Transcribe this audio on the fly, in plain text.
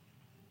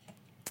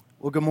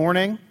Well, good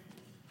morning.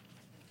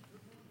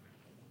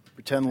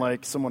 Pretend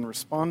like someone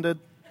responded.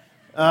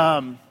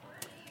 There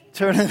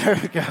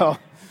we go.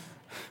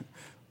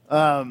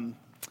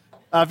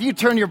 If you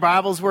turn your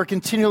Bibles, we're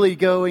continually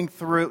going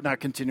through, not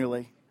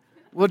continually,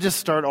 we'll just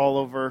start all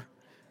over.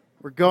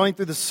 We're going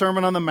through the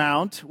Sermon on the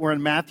Mount. We're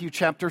in Matthew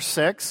chapter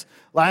 6.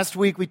 Last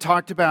week we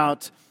talked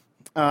about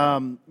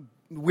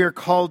we're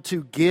called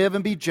to give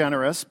and be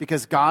generous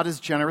because God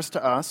is generous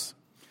to us.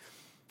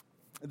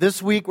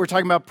 This week we're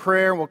talking about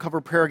prayer, and we'll cover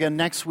prayer again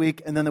next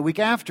week, and then the week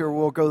after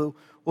we'll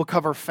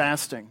cover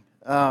fasting.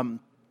 I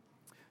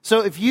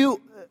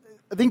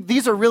think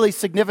these are really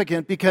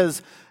significant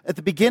because at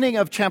the beginning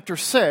of chapter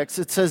 6,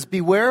 it says,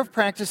 beware of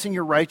practicing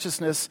your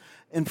righteousness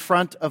in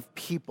front of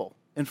people,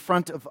 in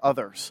front of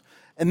others.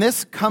 And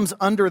this comes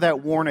under that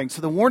warning.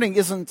 So the warning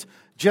isn't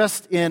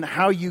just in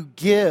how you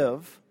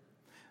give.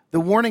 The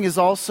warning is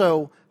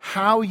also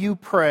how you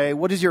pray.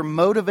 What is your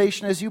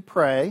motivation as you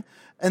pray?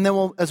 And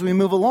then as we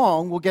move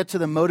along, we'll get to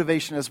the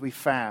motivation as we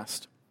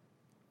fast.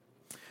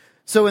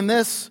 So in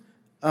this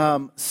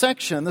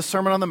section, the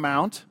Sermon on the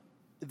Mount,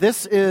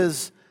 this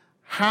is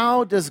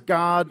how does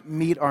God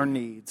meet our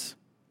needs?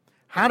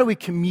 How do we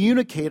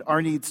communicate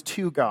our needs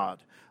to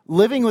God?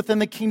 Living within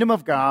the kingdom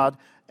of God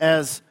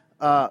as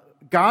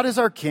God is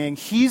our king.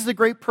 He's the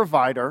great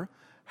provider.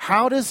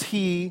 How does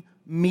he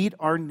meet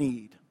our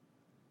need?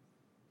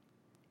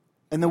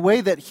 And the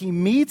way that he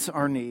meets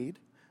our need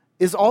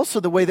is also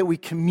the way that we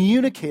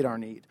communicate our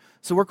need.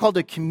 So we're called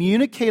to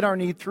communicate our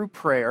need through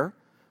prayer.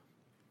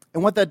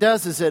 And what that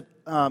does is it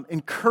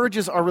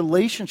encourages our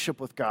relationship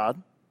with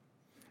God.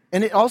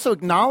 And it also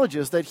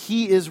acknowledges that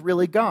he is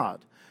really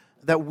God,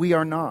 that we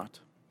are not.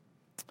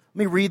 Let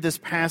me read this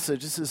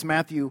passage. This is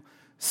Matthew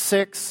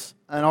 6,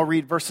 and I'll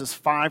read verses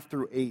 5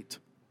 through 8.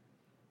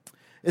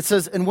 It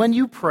says, "And when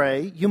you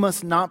pray, you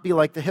must not be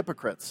like the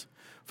hypocrites,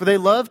 for they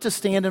love to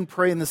stand and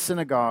pray in the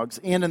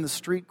synagogues and in the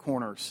street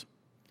corners,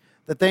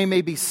 that they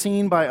may be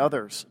seen by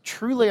others.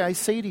 Truly I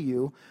say to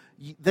you,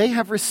 they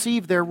have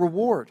received their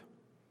reward.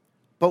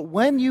 But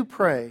when you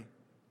pray,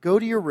 go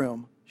to your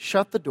room,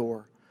 shut the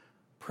door,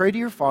 pray to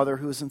your Father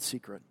who is in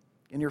secret,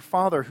 and your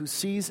Father who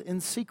sees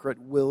in secret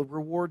will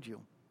reward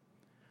you.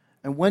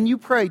 And when you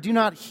pray, do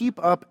not heap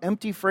up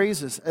empty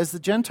phrases as the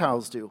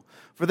Gentiles do,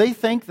 for they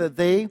think that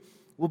they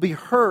will be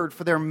heard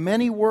for their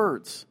many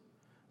words.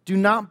 Do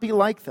not be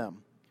like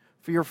them,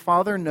 for your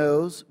Father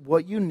knows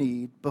what you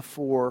need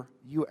before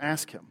you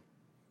ask him."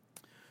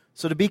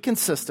 So to be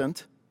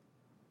consistent,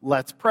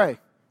 let's pray.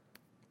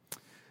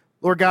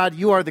 Lord God,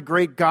 you are the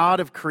great God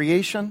of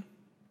creation.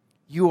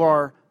 You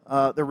are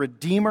the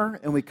Redeemer,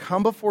 and we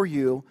come before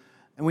you,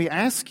 and we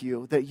ask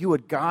you that you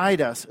would guide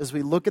us as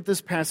we look at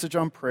this passage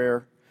on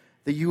prayer,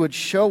 that you would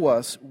show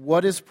us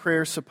what is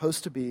prayer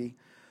supposed to be,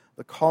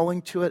 the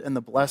calling to it, and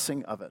the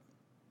blessing of it.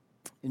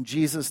 In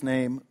Jesus'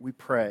 name we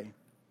pray.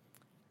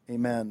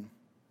 Amen.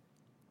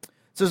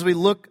 So as we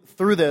look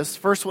through this,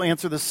 first we'll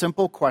answer the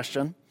simple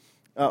question,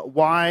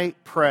 why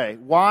pray?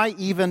 Why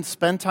even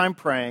spend time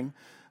praying?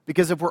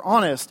 Because if we're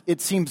honest,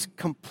 it seems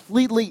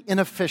completely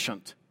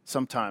inefficient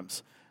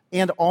sometimes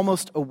and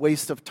almost a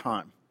waste of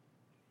time.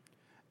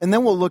 And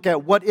then we'll look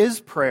at what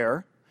is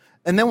prayer,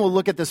 and then we'll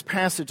look at this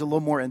passage a little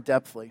more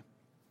in-depthly.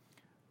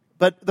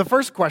 But the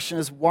first question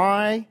is,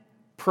 why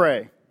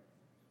pray?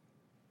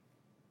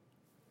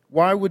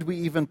 Why would we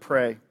even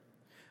pray?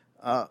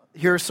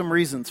 Here are some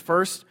reasons.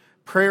 First,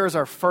 prayer is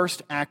our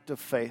first act of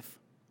faith.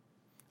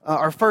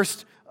 Our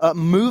first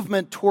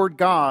movement toward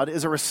God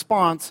is a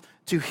response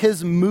to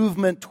his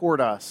movement toward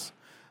us.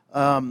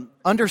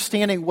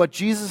 Understanding what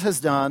Jesus has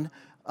done,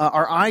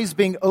 our eyes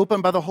being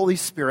opened by the Holy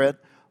Spirit,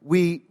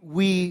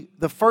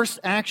 the first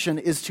action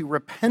is to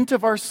repent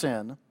of our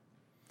sin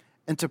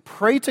and to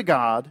pray to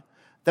God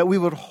that we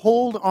would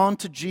hold on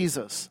to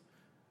Jesus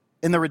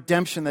in the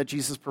redemption that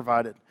Jesus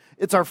provided.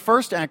 It's our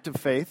first act of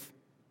faith,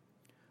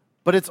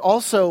 but it's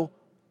also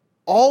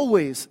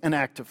always an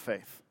act of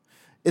faith.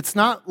 It's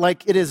not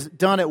like it is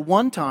done at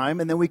one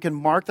time and then we can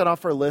mark that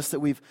off our list that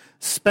we've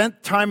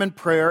spent time in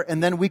prayer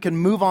and then we can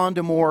move on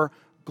to more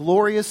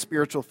glorious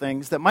spiritual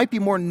things that might be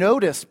more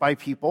noticed by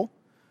people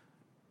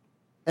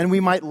and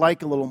we might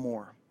like a little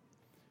more.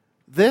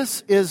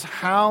 This is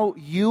how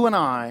you and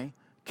I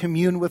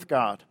commune with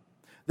God.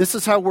 This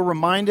is how we're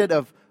reminded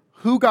of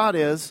who God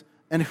is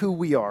and who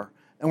we are,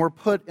 and we're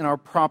put in our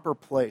proper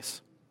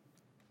place.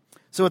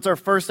 So it's our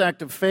first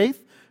act of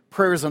faith.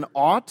 Prayer is an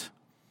ought.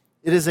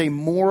 It is a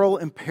moral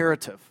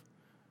imperative.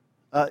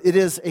 It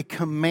is a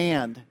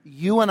command.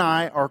 You and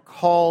I are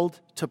called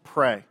to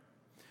pray.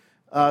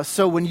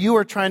 So when you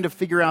are trying to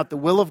figure out the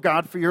will of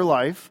God for your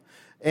life,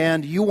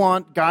 and you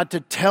want God to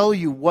tell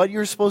you what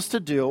you're supposed to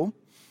do,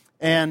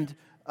 and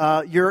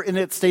you're in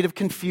a state of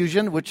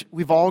confusion, which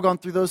we've all gone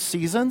through those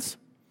seasons,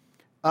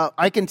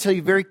 I can tell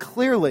you very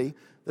clearly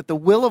that the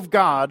will of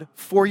God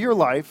for your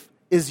life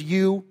is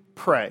you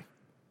pray.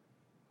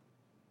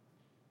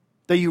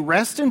 That you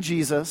rest in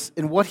Jesus,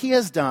 in what he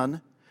has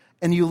done,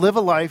 and you live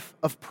a life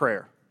of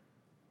prayer.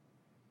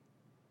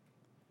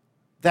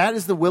 That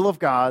is the will of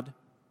God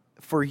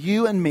for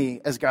you and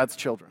me as God's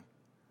children.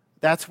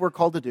 That's what we're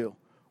called to do.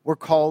 We're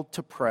called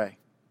to pray.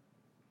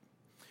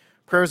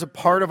 Prayer is a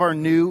part of our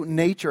new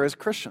nature as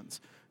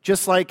Christians.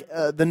 Just like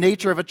the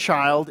nature of a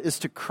child is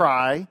to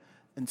cry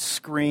and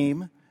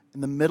scream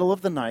in the middle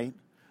of the night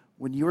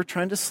when you are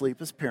trying to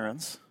sleep as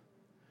parents,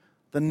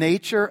 the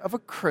nature of a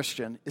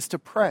Christian is to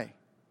pray.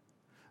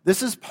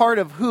 This is part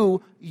of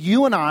who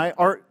you and I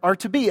are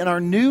to be in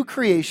our new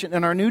creation,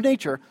 in our new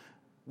nature.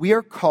 We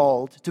are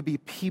called to be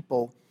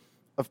people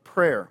of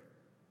prayer.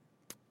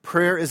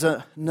 Prayer is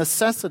a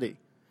necessity.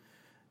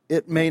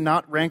 It may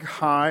not rank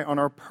high on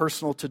our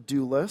personal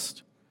to-do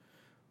list,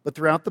 but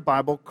throughout the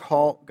Bible,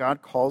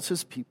 God calls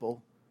his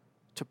people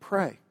to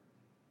pray.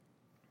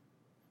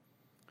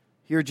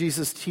 Here,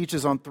 Jesus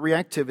teaches on 3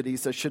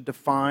 activities that should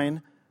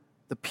define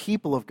the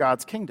people of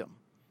God's kingdom.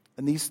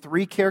 And these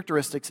 3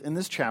 characteristics in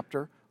this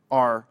chapter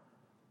are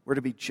we're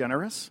to be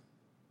generous,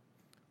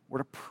 we're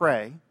to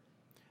pray, and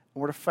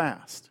we're to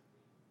fast.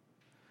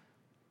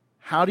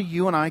 How do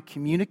you and I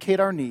communicate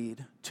our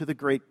need to the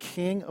great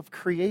King of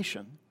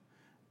creation?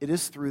 It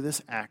is through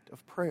this act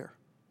of prayer.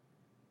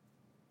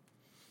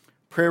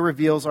 Prayer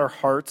reveals our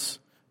heart's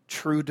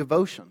true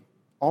devotion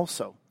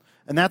also.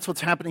 And that's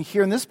what's happening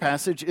here in this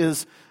passage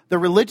is the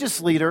religious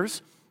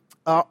leaders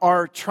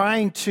are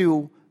trying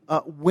to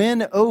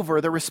win over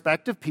the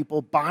respective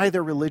people by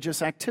their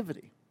religious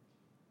activity.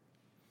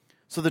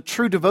 So the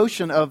true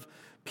devotion of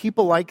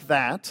people like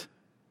that,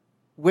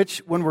 which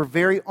when we're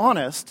very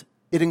honest,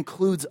 it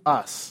includes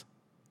us.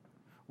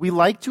 We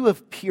like to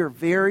appear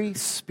very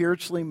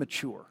spiritually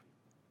mature.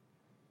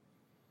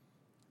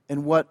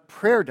 And what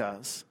prayer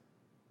does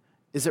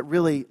is it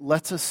really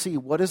lets us see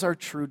what is our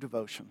true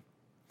devotion.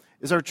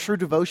 Is our true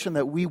devotion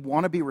that we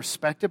want to be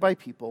respected by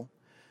people,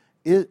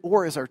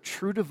 or is our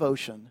true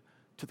devotion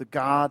to the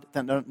God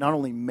that not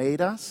only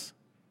made us,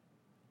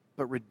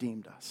 but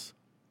redeemed us?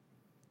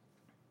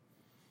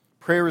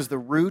 Prayer is the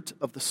root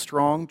of the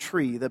strong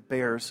tree that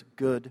bears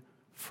good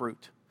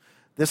fruit.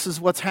 This is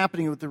what's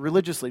happening with the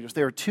religious leaders.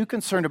 They are too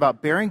concerned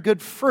about bearing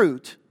good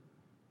fruit,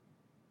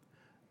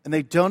 and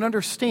they don't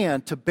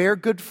understand to bear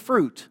good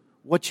fruit,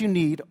 what you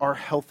need are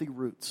healthy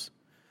roots.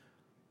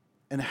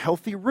 And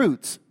healthy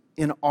roots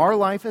in our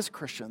life as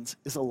Christians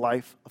is a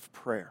life of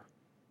prayer.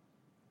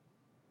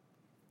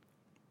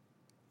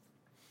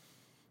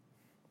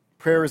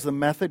 Prayer is the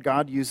method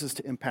God uses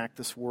to impact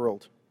this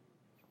world.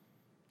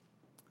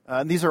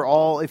 And these are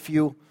all, if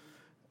you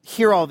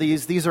hear all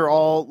these are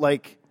all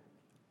like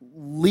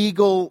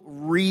legal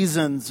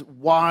reasons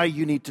why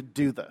you need to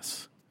do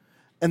this.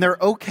 And they're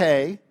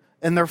okay,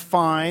 and they're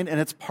fine,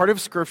 and it's part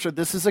of Scripture.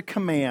 This is a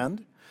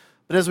command.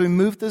 But as we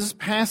move through this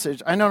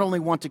passage, I not only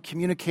want to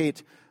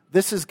communicate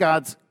this is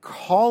God's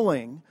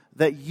calling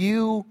that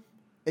you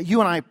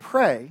and I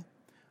pray,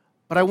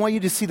 but I want you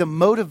to see the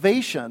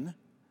motivation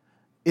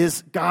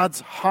is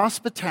God's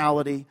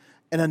hospitality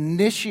and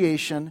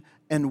initiation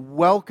and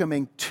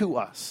welcoming to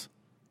us.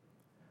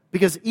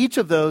 Because each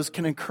of those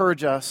can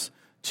encourage us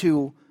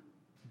to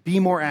be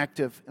more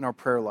active in our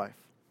prayer life.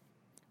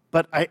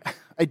 But I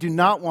do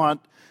not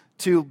want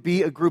to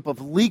be a group of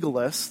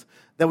legalists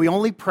that we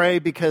only pray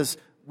because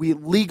we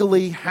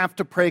legally have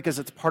to pray because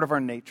it's part of our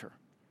nature.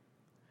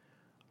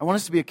 I want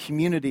us to be a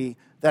community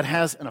that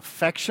has an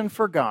affection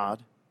for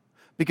God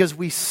because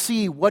we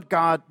see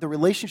the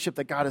relationship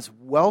that God has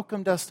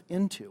welcomed us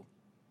into.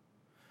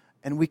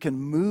 And we can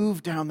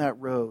move down that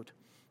road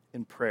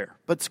in prayer.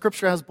 But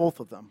Scripture has both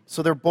of them.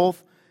 So they're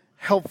both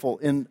helpful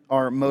in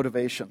our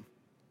motivation.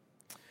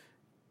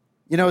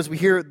 You know, as we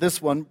hear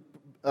this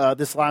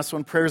last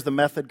one, prayer is the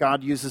method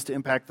God uses to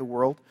impact the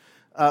world.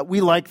 We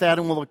like that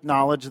and we'll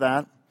acknowledge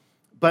that.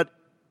 But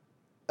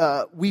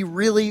we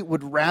really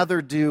would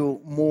rather do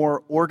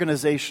more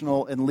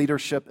organizational and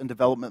leadership and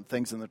development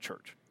things in the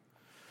church.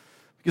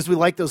 Because we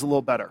like those a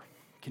little better.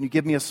 Can you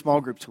give me a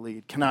small group to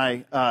lead? Can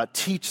I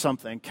teach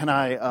something? Can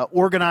I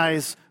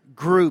organize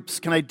groups?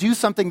 Can I do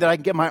something that I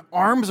can get my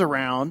arms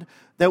around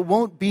that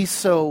won't be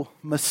so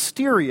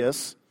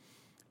mysterious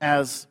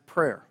as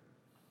prayer?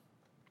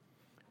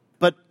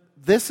 But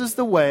this is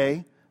the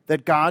way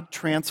that God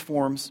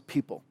transforms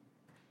people.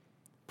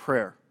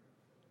 Prayer.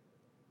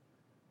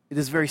 It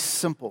is very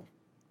simple.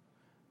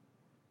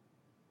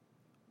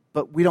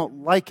 But we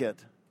don't like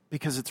it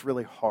because it's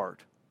really hard.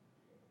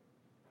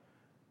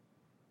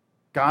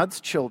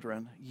 God's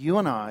children, you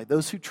and I,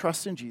 those who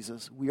trust in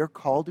Jesus, we are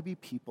called to be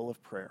people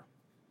of prayer.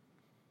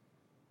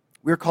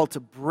 We are called to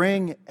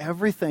bring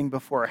everything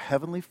before our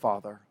Heavenly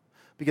Father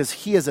because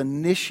He has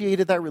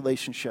initiated that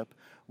relationship.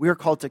 We are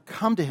called to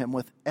come to Him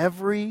with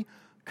every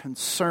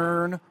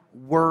concern,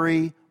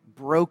 worry,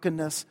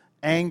 brokenness,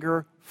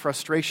 anger,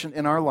 frustration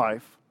in our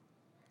life,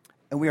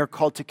 and we are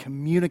called to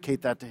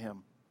communicate that to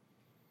Him.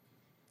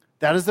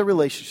 That is the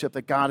relationship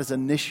that God has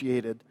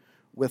initiated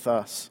with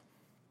us.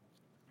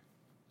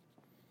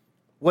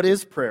 What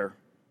is prayer?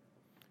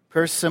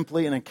 Prayer is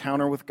simply an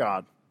encounter with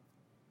God.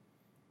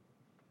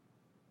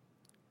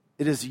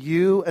 It is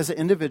you as an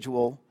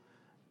individual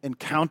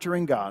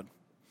encountering God.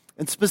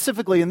 And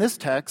specifically in this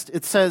text,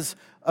 it says,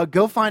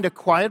 go find a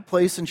quiet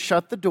place and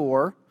shut the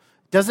door.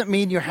 Doesn't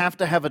mean you have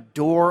to have a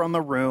door on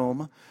the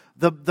room.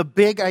 The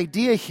big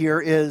idea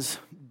here is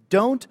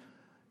don't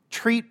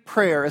treat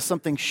prayer as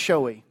something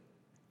showy.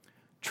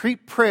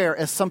 Treat prayer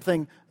as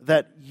something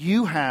that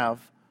you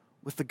have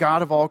with the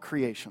God of all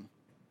creation.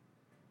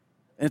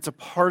 And it's a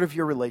part of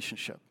your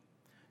relationship.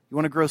 You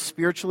want to grow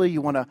spiritually?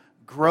 You want to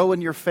grow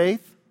in your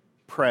faith?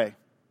 Pray.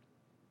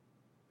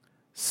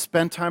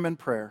 Spend time in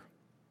prayer.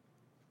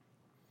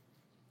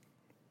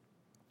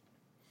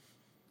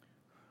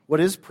 What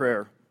is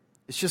prayer?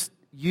 It's just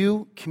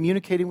you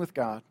communicating with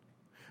God.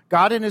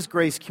 God in His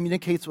grace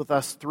communicates with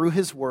us through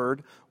His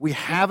Word. We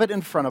have it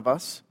in front of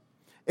us.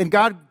 And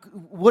God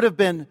would have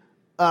been,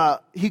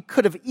 He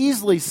could have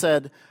easily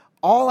said,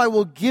 all I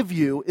will give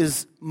you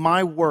is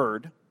my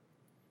Word.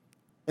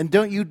 And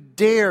don't you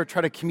dare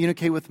try to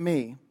communicate with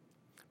me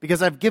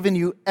because I've given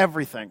you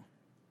everything.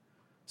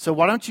 So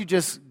why don't you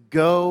just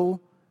go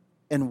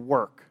and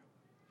work?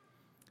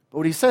 But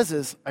what He says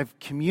is, I've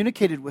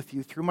communicated with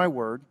you through my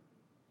Word.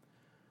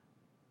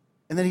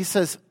 And then He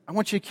says, I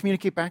want you to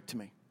communicate back to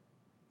me.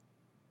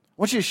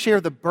 I want you to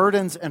share the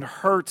burdens and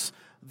hurts,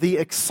 the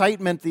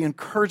excitement, the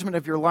encouragement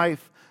of your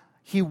life.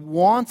 He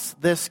wants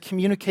this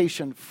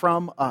communication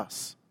from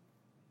us.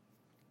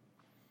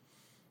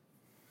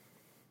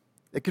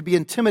 It could be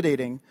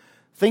intimidating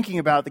thinking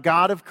about the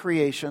God of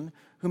creation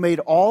who made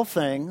all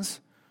things,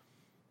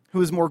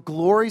 who is more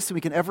glorious than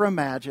we can ever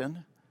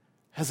imagine,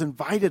 has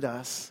invited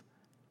us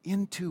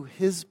into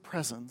His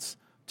presence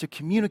to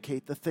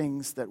communicate the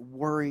things that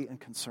worry and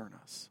concern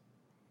us.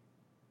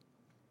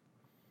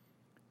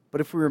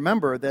 But if we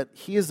remember that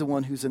He is the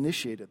one who's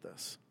initiated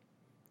this,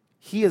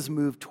 He has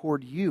moved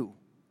toward you.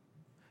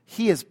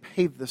 He has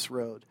paved this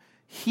road.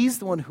 He's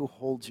the one who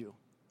holds you.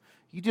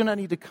 You do not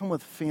need to come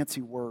with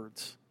fancy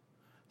words,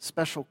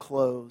 special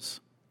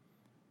clothes.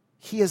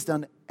 He has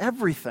done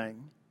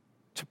everything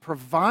to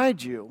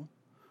provide you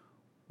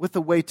with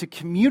a way to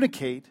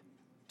communicate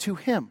to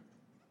Him.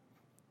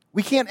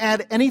 We can't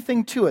add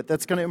anything to it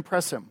that's going to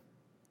impress Him.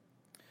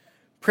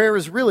 Prayer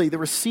is really the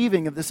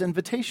receiving of this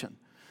invitation.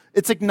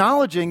 It's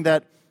acknowledging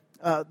that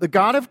the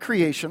God of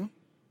creation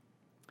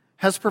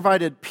has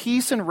provided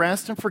peace and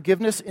rest and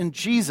forgiveness in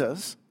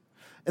Jesus,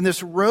 and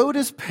this road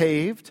is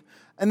paved,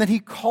 and that He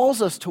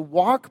calls us to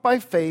walk by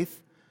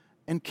faith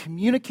and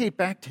communicate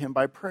back to Him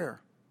by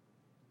prayer.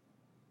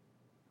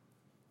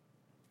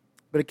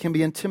 But it can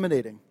be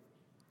intimidating.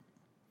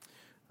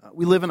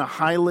 We live in a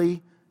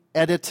highly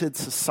edited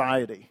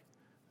society.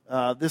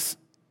 This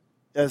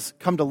has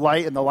come to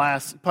light in the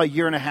last probably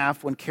year and a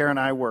half when Kara and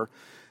I were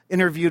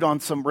interviewed on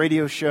some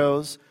radio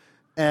shows,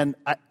 and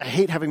I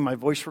hate having my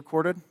voice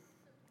recorded.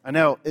 I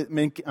know,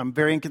 I'm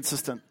very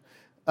inconsistent.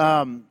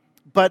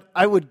 But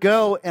I would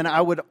go, and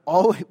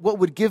what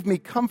would give me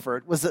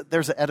comfort was that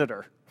there's an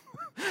editor.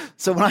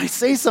 So when I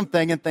say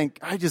something and think,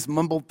 I just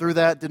mumbled through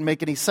that, didn't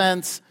make any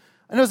sense,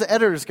 I know the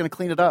editor is going to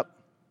clean it up.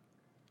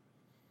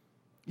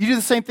 You do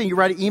the same thing. You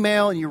write an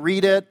email and you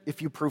read it,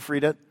 if you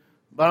proofread it.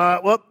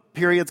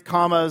 Periods,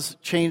 commas,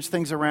 change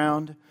things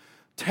around.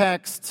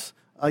 Texts.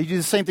 You do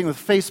the same thing with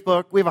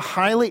Facebook. We have a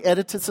highly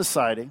edited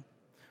society.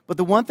 But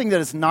the one thing that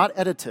is not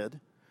edited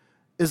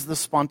is the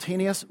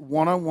spontaneous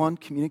one-on-one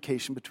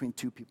communication between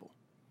two people.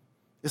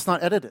 It's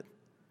not edited.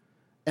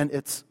 And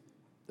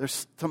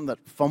there's something that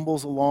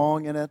fumbles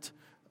along in it.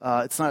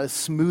 It's not as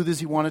smooth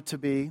as you want it to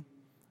be.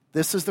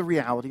 This is the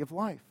reality of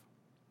life.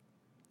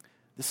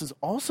 This is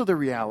also the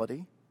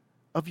reality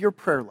of your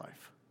prayer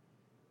life.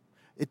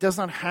 It does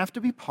not have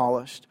to be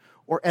polished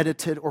or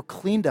edited or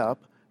cleaned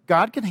up.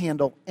 God can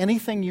handle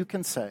anything you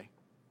can say.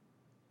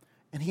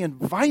 And He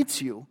invites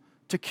you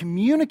to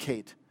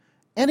communicate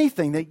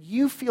anything that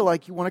you feel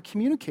like you want to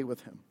communicate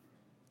with Him.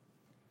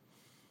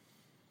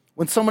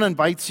 When someone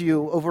invites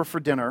you over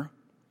for dinner,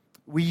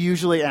 we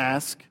usually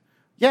ask,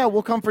 yeah,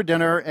 we'll come for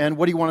dinner, and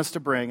what do you want us to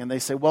bring? And they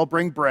say, well,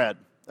 bring bread.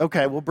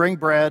 Okay, we'll bring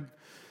bread.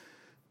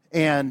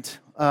 And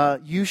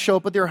you show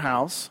up at their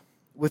house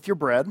with your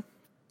bread.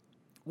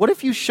 What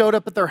if you showed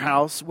up at their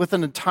house with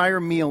an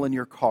entire meal in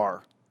your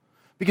car?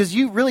 Because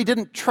you really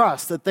didn't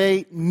trust that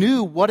they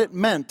knew what it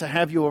meant to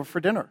have you over for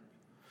dinner.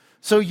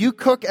 So you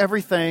cook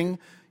everything,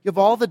 you have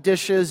all the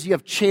dishes, you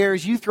have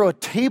chairs, you throw a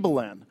table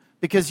in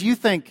because you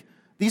think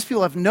these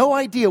people have no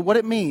idea what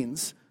it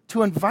means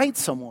to invite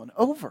someone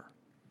over.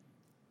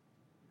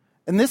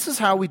 And this is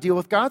how we deal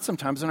with God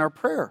sometimes in our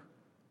prayer.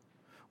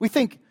 We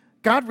think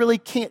God really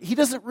can't, He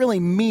doesn't really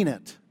mean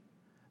it,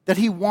 that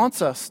He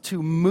wants us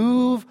to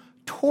move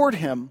toward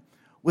Him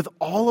with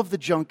all of the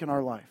junk in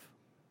our life.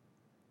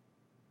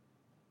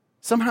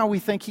 Somehow we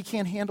think He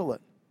can't handle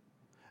it.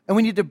 And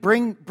we need to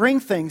bring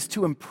things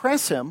to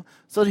impress Him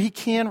so that He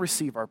can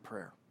receive our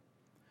prayer.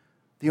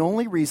 The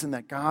only reason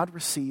that God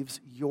receives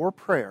your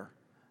prayer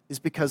is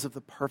because of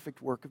the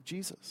perfect work of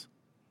Jesus.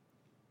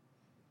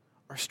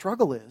 Our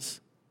struggle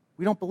is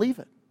we don't believe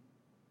it.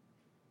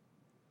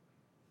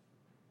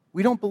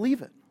 We don't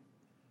believe it.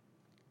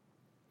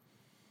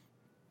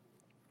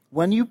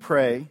 When you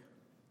pray,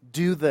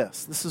 do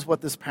this. This is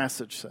what this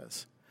passage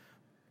says.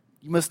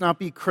 You must not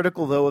be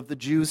critical, though, of the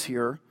Jews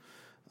here.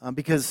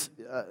 because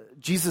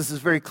Jesus is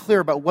very clear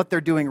about what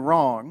they're doing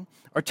wrong.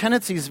 Our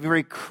tendency is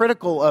very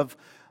critical of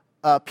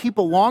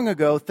people long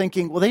ago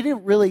thinking, well, they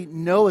didn't really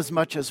know as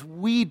much as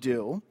we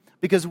do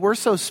because we're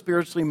so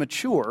spiritually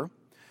mature.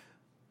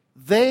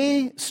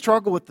 They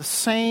struggled with the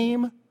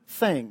same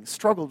things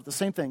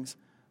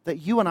that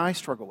you and I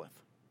struggle with,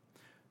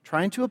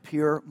 trying to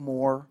appear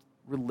more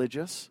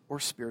religious or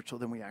spiritual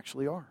than we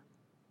actually are,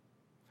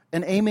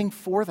 and aiming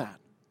for that.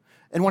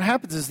 And what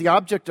happens is the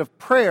object of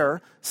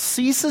prayer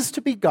ceases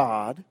to be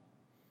God,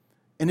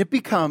 and it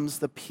becomes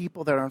the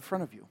people that are in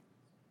front of you.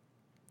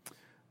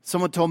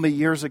 Someone told me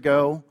years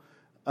ago,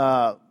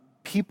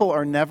 people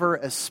are never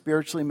as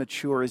spiritually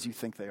mature as you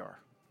think they are.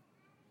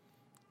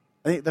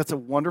 I think that's a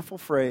wonderful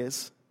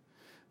phrase,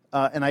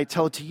 and I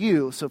tell it to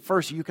you, so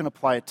first you can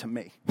apply it to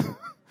me.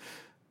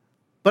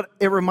 But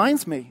it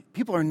reminds me,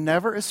 people are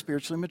never as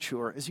spiritually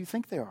mature as you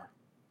think they are.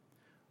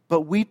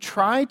 But we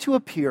try to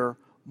appear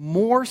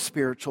more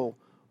spiritual,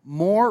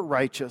 more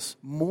righteous,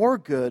 more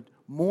good,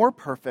 more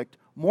perfect,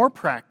 more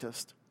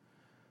practiced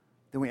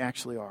than we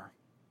actually are.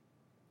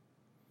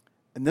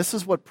 And this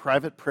is what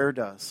private prayer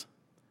does.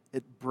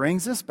 It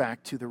brings us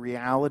back to the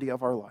reality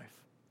of our life.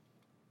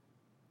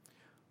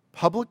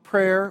 Public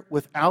prayer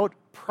without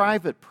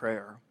private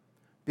prayer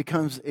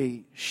becomes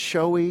a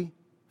showy,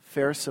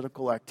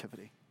 pharisaical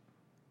activity.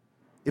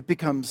 It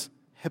becomes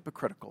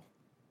hypocritical.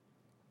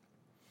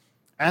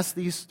 Ask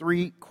these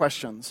 3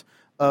 questions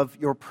of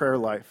your prayer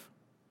life.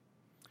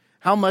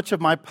 How much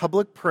of my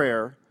public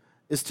prayer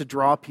is to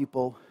draw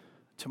people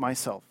to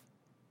myself?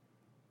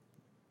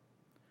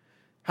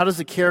 How does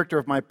the character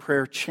of my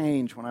prayer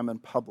change when I'm in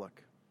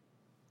public?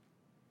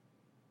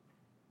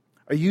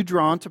 Are you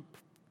drawn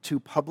to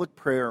public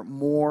prayer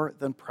more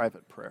than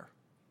private prayer?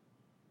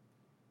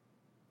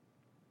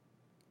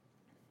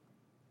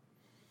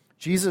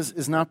 Jesus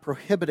is not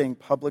prohibiting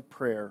public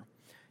prayer.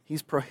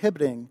 He's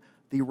prohibiting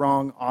the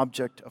wrong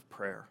object of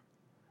prayer.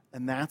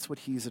 And that's what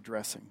he's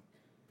addressing.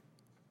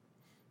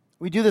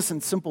 We do this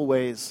in simple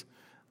ways,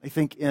 I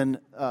think, in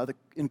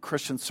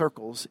Christian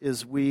circles,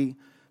 is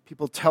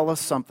people tell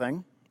us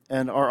something,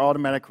 and our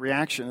automatic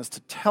reaction is to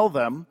tell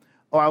them,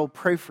 oh, I will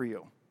pray for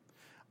you.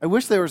 I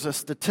wish there was a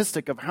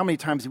statistic of how many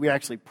times we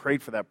actually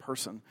prayed for that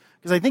person,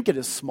 because I think it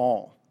is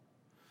small.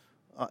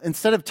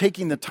 Instead of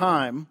taking the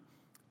time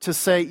to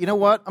say, you know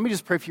what, let me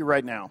just pray for you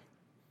right now.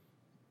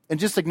 And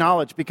just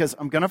acknowledge, because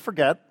I'm going to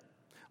forget,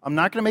 I'm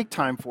not going to make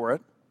time for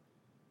it,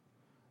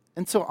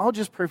 and so I'll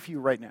just pray for you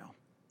right now.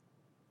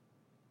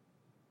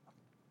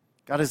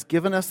 God has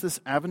given us this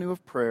avenue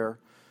of prayer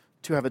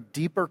to have a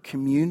deeper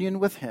communion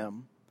with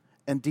Him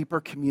and deeper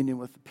communion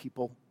with the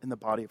people in the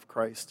body of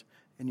Christ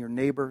and your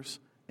neighbors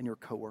and your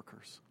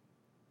coworkers.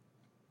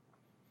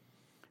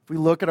 If we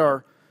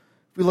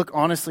look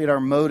honestly at our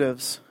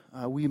motives,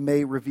 we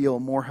may reveal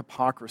more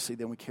hypocrisy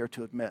than we care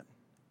to admit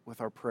with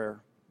our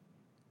prayer.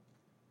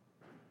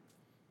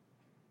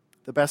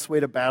 The best way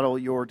to battle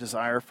your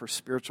desire for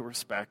spiritual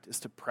respect is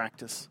to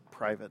practice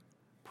private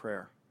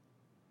prayer.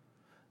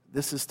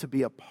 This is to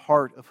be a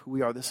part of who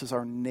we are. This is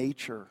our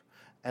nature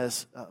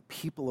as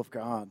people of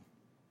God.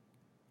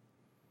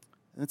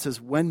 And it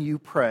says, when you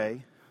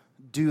pray,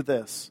 do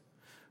this.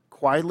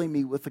 Quietly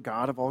meet with the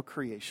God of all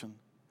creation,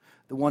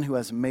 the one who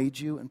has made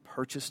you and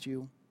purchased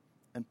you,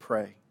 and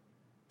pray.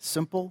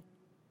 Simple,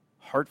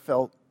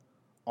 heartfelt,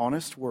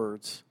 honest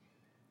words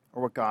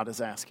are what God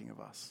is asking of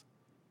us.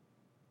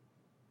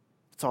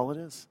 That's all it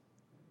is.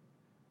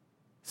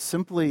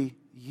 Simply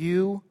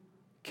you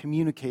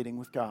communicating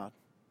with God.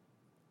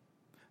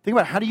 Think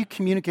about, how do you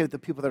communicate with the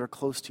people that are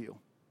close to you?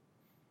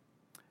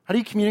 How do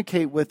you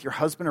communicate with your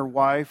husband or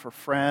wife or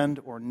friend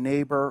or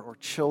neighbor or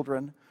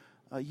children?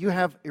 You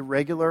have a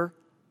regular,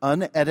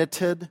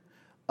 unedited,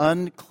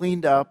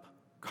 uncleaned up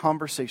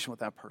conversation with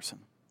that person.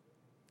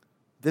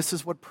 This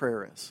is what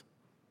prayer is.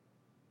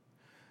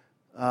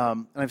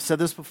 And I've said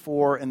this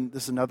before, and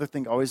this is another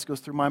thing that always goes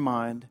through my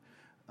mind.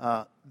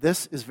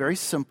 This is very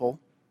simple,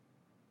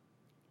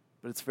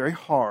 but it's very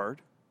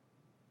hard.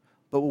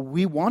 But what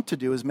we want to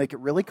do is make it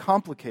really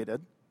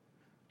complicated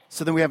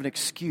so then we have an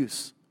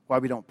excuse why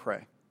we don't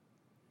pray.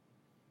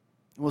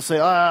 And we'll say,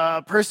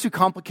 prayer's too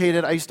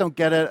complicated, I just don't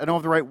get it, I don't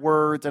have the right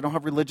words, I don't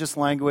have religious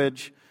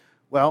language.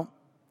 Well,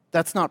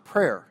 that's not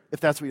prayer, if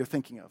that's what you're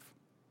thinking of.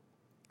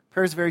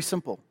 Prayer is very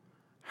simple.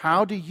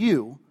 How do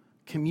you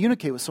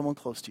communicate with someone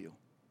close to you?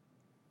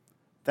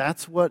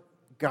 That's what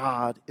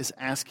God is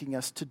asking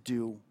us to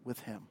do with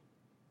Him.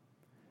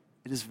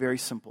 It is very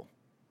simple.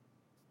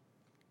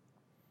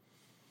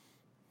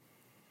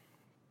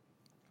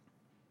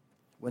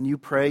 When you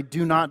pray,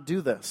 do not do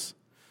this.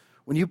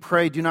 When you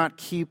pray, do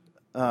keep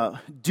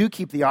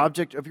the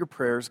object of your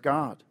prayers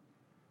God.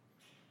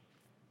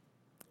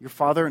 Your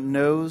Father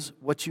knows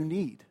what you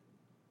need.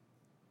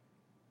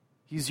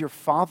 He's your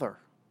Father.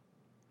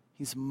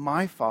 He's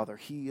my Father.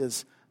 He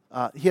has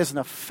an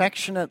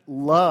affectionate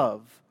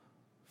love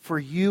for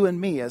you and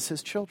me as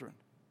His children.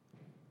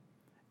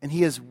 And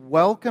He is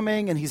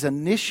welcoming, and He's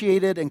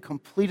initiated and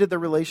completed the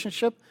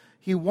relationship.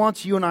 He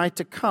wants you and I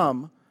to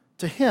come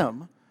to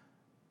Him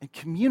and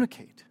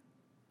communicate.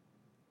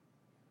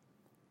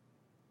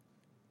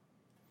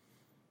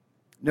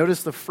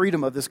 Notice the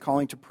freedom of this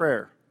calling to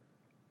prayer.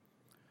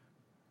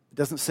 It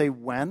doesn't say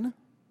when.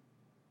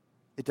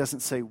 It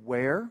doesn't say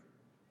where.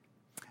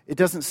 It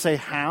doesn't say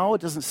how.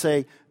 It doesn't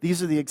say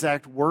these are the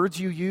exact words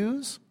you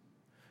use.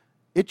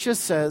 It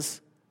just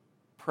says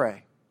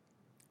pray.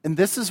 And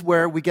this is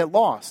where we get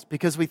lost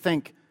because we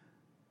think,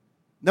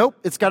 nope,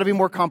 it's got to be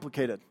more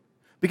complicated.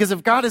 Because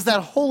if God is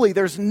that holy,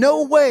 there's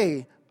no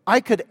way I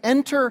could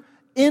enter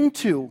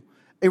into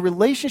a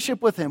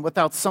relationship with him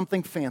without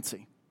something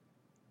fancy.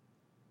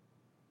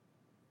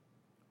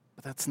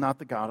 But that's not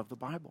the God of the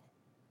Bible.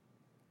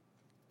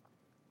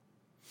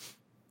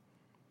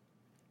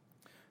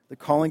 The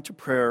calling to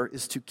prayer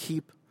is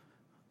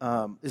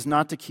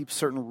not to keep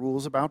certain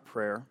rules about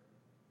prayer.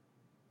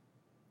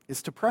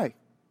 It's to pray.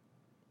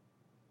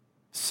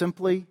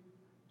 Simply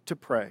to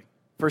pray.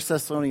 1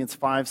 Thessalonians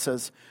 5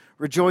 says,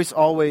 "Rejoice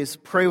always,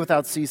 pray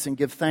without ceasing,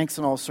 give thanks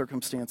in all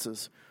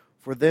circumstances,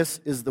 for this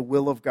is the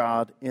will of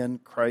God in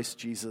Christ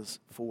Jesus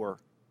for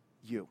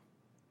you."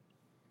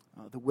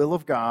 The will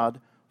of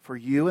God for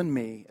you and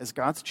me as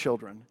God's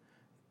children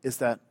is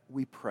that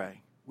we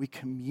pray. We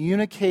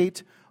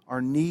communicate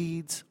our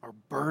needs, our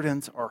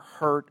burdens, our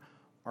hurt,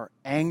 our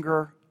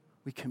anger.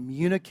 We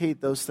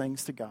communicate those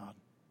things to God.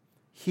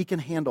 He can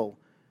handle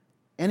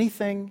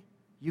anything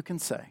you can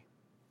say.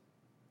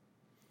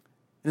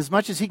 And as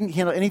much as he can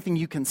handle anything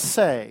you can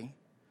say,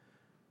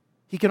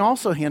 he can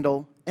also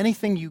handle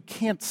anything you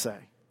can't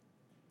say.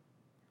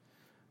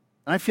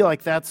 And I feel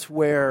like that's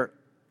where,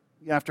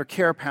 after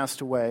Kara passed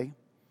away,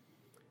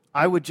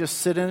 I would just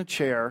sit in a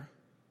chair,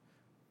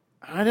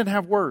 and I didn't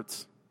have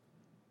words.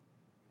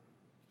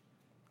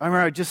 I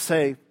remember I'd just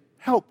say,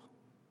 help.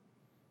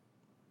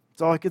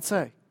 That's all I could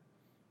say.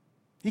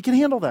 He can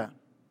handle that.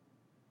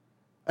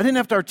 I didn't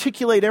have to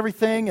articulate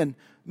everything and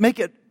make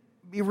it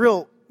be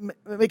real,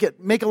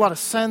 make a lot of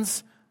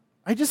sense.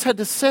 I just had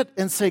to sit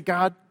and say,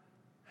 God,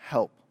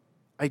 help.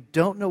 I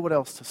don't know what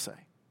else to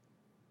say.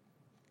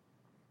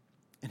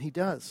 And he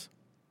does.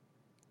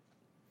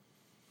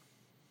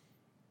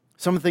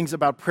 Some of the things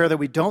about prayer that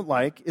we don't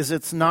like is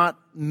it's not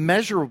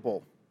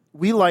measurable.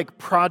 We like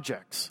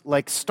projects,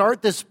 like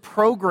start this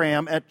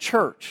program at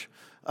church.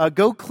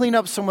 Go clean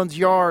up someone's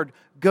yard.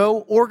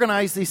 Go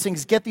organize these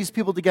things. Get these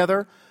people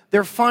together.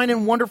 They're fine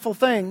and wonderful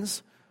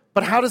things,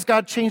 but how does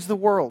God change the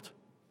world?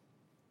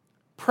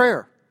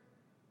 Prayer.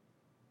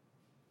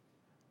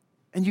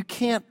 And you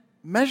can't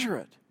measure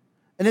it.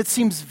 And it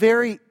seems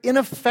very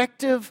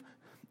ineffective,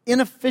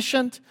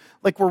 inefficient,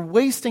 like we're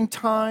wasting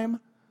time.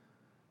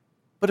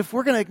 But if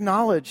we're going to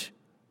acknowledge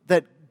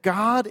that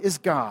God is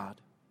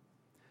God,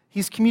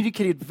 he's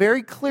communicated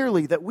very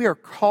clearly that we are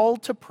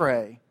called to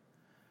pray,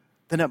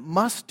 then it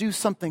must do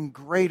something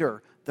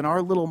greater than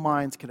our little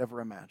minds could ever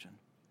imagine.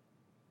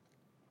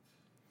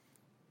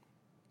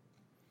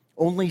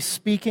 Only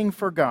speaking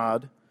for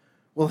God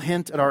will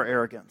hint at our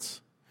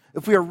arrogance.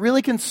 If we are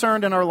really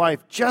concerned in our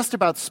life just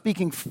about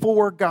speaking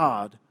for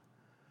God,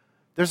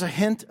 there's a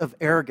hint of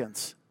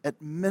arrogance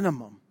at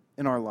minimum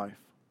in our life.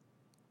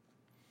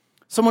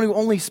 Someone who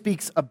only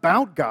speaks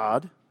about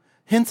God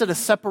hints at a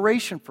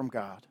separation from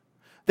God,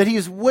 that he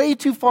is way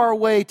too far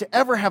away to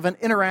ever have an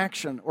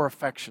interaction or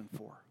affection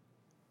for.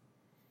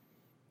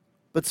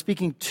 But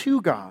speaking to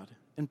God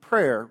in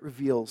prayer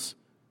reveals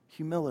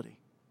humility.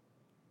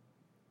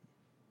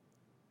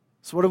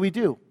 So what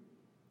do?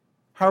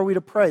 How are we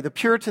to pray? The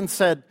Puritans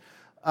said,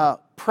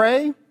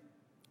 pray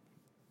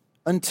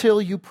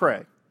until you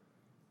pray.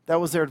 That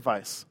was their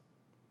advice.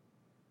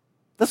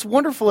 That's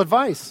wonderful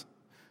advice.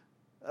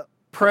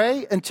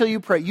 Pray until you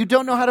pray. You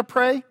don't know how to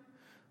pray?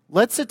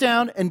 Let's sit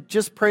down and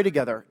just pray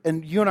together.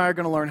 And you and I are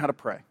going to learn how to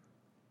pray.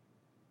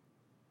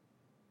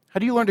 How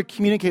do you learn to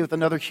communicate with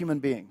another human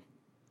being?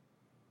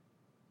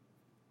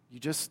 You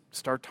just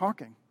start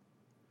talking.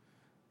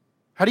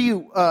 How do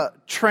you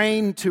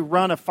train to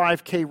run a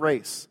 5K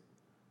race?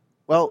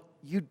 Well,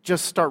 you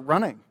just start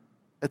running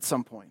at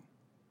some point.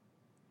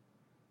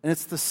 And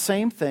it's the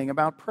same thing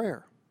about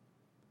prayer.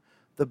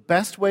 The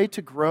best way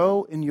to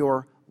grow in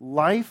your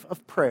life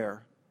of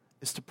prayer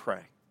is to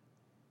pray.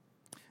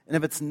 And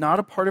if it's not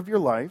a part of your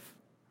life,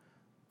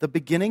 the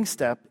beginning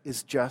step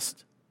is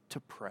just to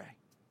pray.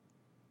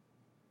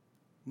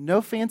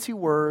 No fancy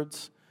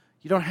words.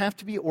 You don't have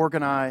to be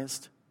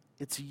organized.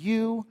 It's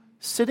you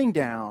sitting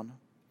down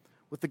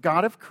with the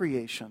God of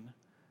creation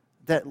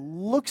that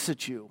looks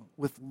at you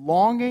with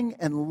longing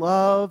and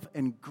love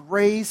and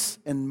grace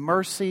and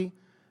mercy,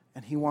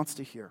 and he wants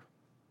to hear.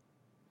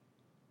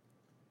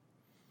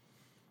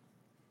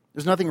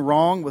 There's nothing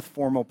wrong with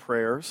formal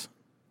prayers,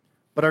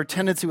 but our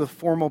tendency with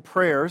formal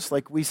prayers,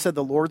 like we said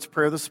the Lord's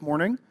Prayer this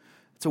morning,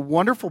 it's a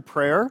wonderful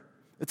prayer.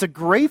 It's a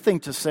great thing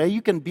to say.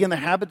 You can be in the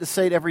habit to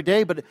say it every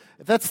day, but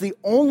if that's the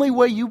only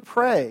way you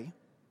pray,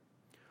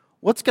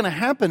 what's going to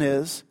happen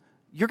is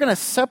you're going to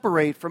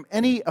separate from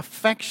any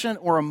affection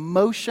or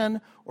emotion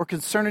or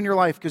concern in your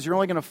life because you're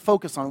only going to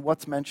focus on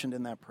what's mentioned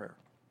in that prayer.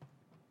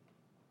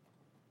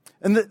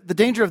 And the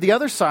danger of the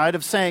other side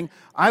of saying,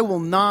 I will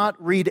not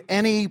read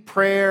any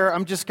prayer,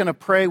 I'm just going to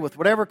pray with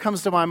whatever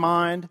comes to my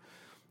mind.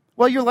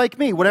 Well, you're like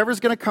me. Whatever's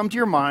going to come to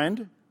your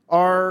mind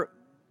are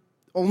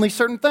only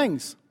certain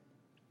things.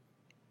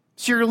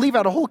 So you're going to leave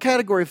out a whole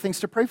category of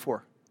things to pray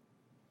for.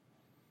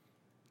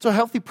 So a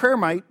healthy prayer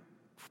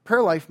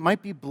life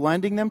might be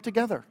blending them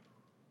together.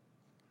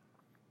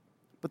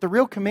 But the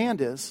real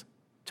command is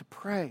to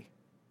pray.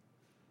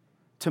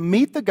 To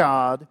meet the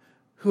God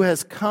who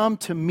has come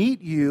to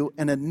meet you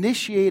and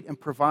initiate and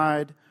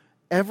provide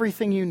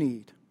everything you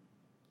need.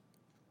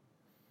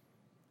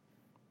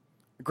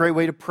 A great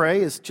way to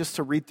pray is just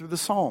to read through the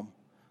psalm.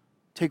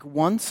 Take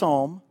one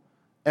psalm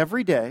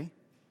every day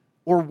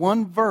or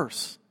one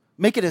verse.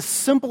 Make it as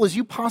simple as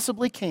you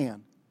possibly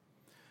can.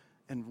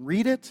 And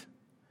read it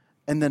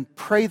and then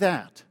pray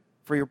that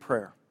for your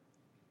prayer.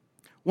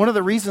 One of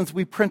the reasons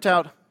we print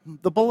out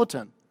the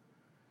bulletin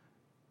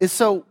is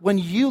so when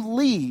you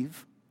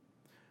leave,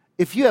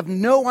 if you have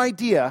no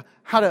idea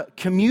how to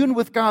commune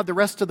with God the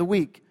rest of the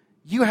week,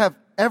 you have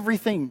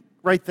everything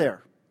right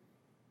there.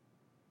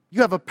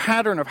 You have a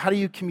pattern of how do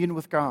you commune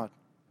with God.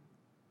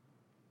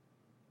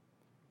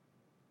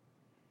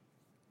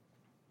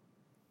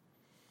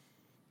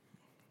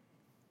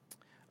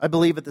 I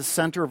believe at the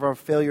center of our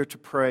failure to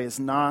pray is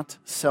not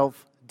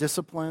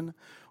self-discipline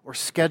or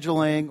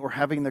scheduling or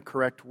having the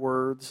correct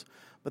words,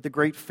 but the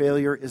great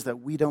failure is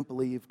that we don't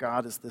believe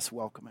God is this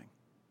welcoming.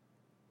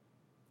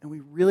 And we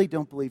really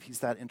don't believe He's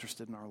that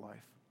interested in our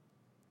life.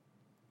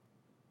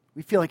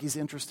 We feel like He's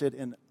interested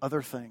in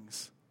other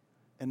things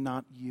and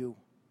not you.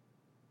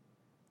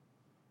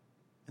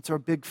 And so our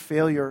big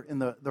failure in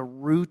the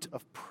root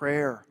of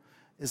prayer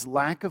is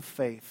lack of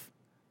faith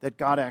that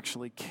God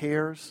actually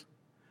cares,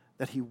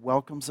 that He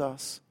welcomes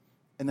us,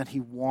 and that He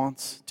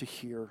wants to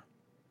hear.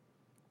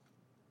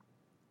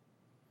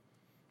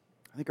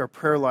 I think our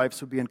prayer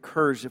lives would be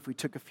encouraged if we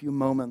took a few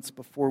moments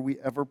before we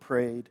ever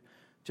prayed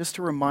just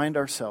to remind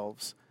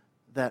ourselves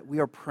that we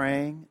are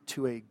praying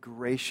to a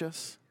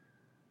gracious,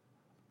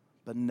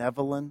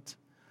 benevolent,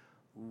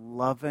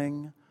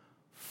 loving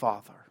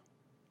Father.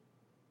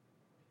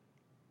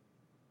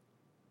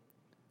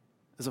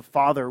 As a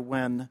father,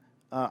 when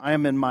I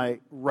am in my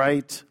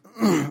right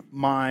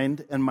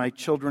mind and my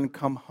children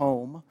come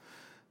home,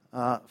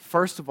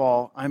 first of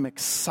all, I'm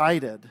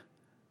excited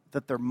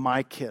that they're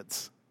my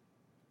kids.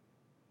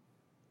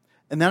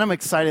 And then I'm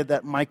excited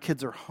that my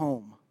kids are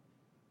home.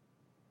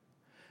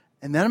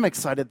 And then I'm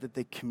excited that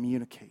they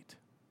communicate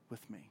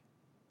with me.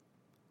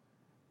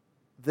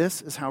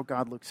 This is how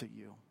God looks at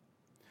you.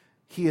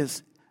 He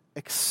is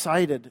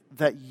excited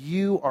that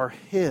you are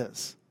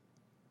His.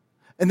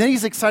 And then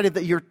He's excited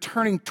that you're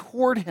turning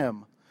toward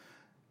Him.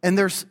 And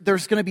there's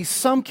going to be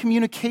some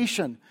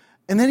communication.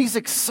 And then He's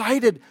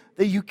excited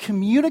that you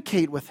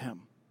communicate with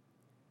Him.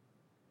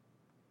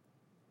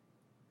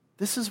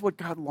 This is what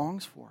God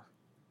longs for.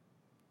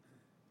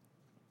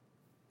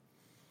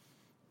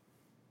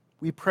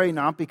 We pray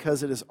not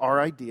because it is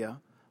our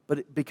idea,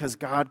 but because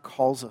God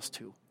calls us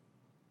to.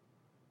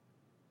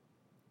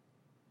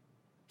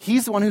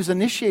 He's the one who's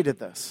initiated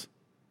this.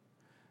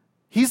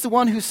 He's the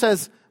one who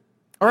says,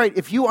 all right,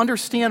 if you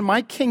understand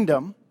my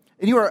kingdom,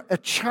 and you are a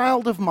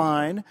child of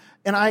mine,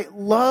 and I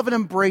love and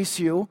embrace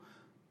you,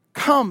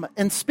 come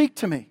and speak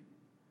to me.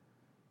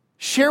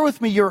 Share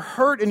with me your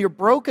hurt and your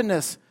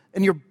brokenness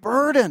and your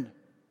burden.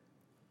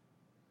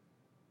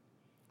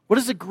 What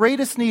is the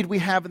greatest need we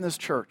have in this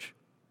church?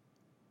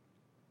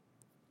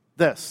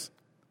 This,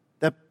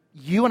 that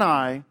you and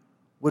I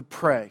would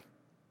pray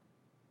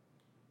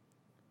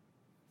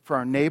for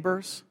our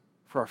neighbors,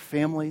 for our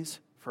families,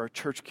 for our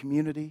church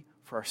community,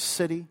 for our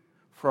city,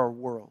 for our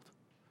world.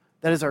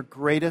 That is our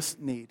greatest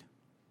need.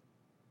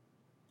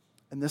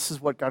 And this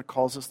is what God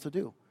calls us to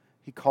do.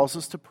 He calls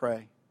us to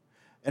pray.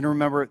 And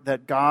remember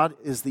that God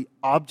is the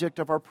object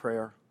of our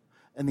prayer,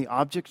 and the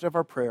object of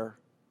our prayer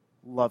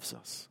loves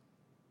us,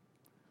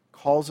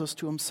 calls us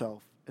to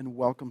Himself, and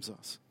welcomes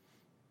us.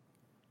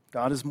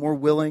 God is more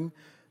willing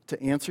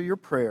to answer your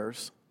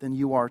prayers than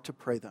you are to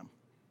pray them.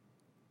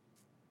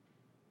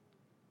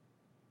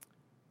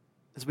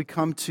 As we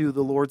come to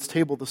the Lord's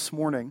table this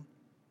morning,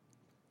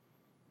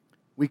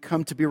 we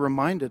come to be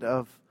reminded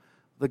of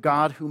the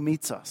God who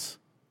meets us.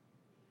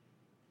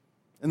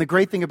 And the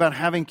great thing about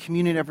having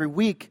communion every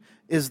week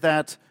is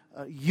that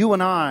you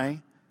and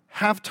I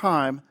have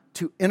time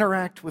to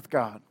interact with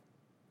God.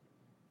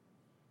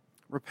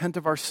 Repent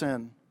of our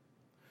sin.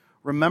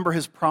 Remember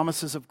His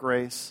promises of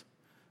grace.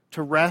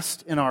 To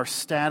rest in our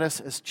status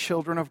as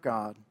children of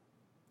God.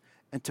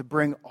 And to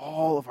bring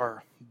all of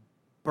our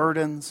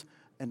burdens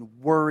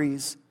and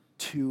worries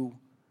to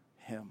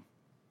Him.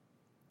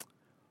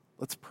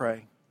 Let's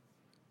pray.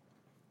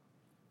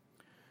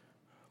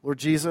 Lord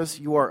Jesus,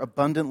 you are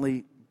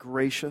abundantly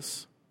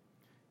gracious.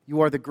 You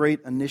are the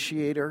great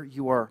initiator.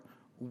 You are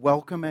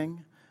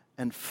welcoming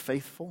and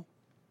faithful.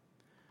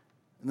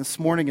 And this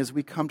morning, as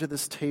we come to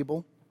this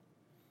table,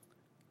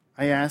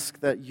 I ask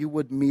that you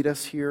would meet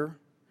us here.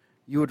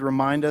 You would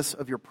remind us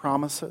of your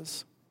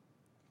promises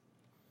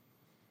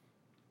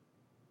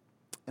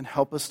and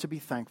help us to be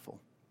thankful.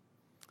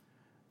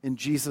 In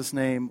Jesus'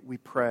 name we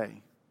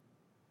pray.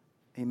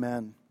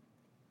 Amen.